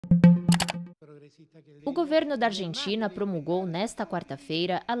O governo da Argentina promulgou nesta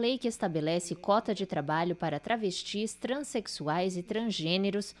quarta-feira a lei que estabelece cota de trabalho para travestis, transexuais e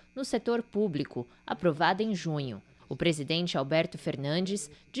transgêneros no setor público, aprovada em junho. O presidente Alberto Fernandes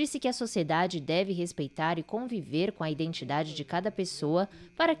disse que a sociedade deve respeitar e conviver com a identidade de cada pessoa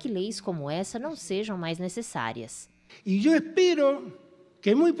para que leis como essa não sejam mais necessárias. E eu espero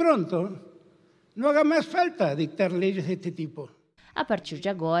que muito pronto não haja mais falta dictar leis deste tipo. A partir de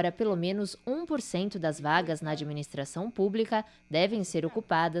agora, pelo menos 1% das vagas na administração pública devem ser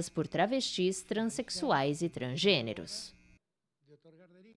ocupadas por travestis, transexuais e transgêneros.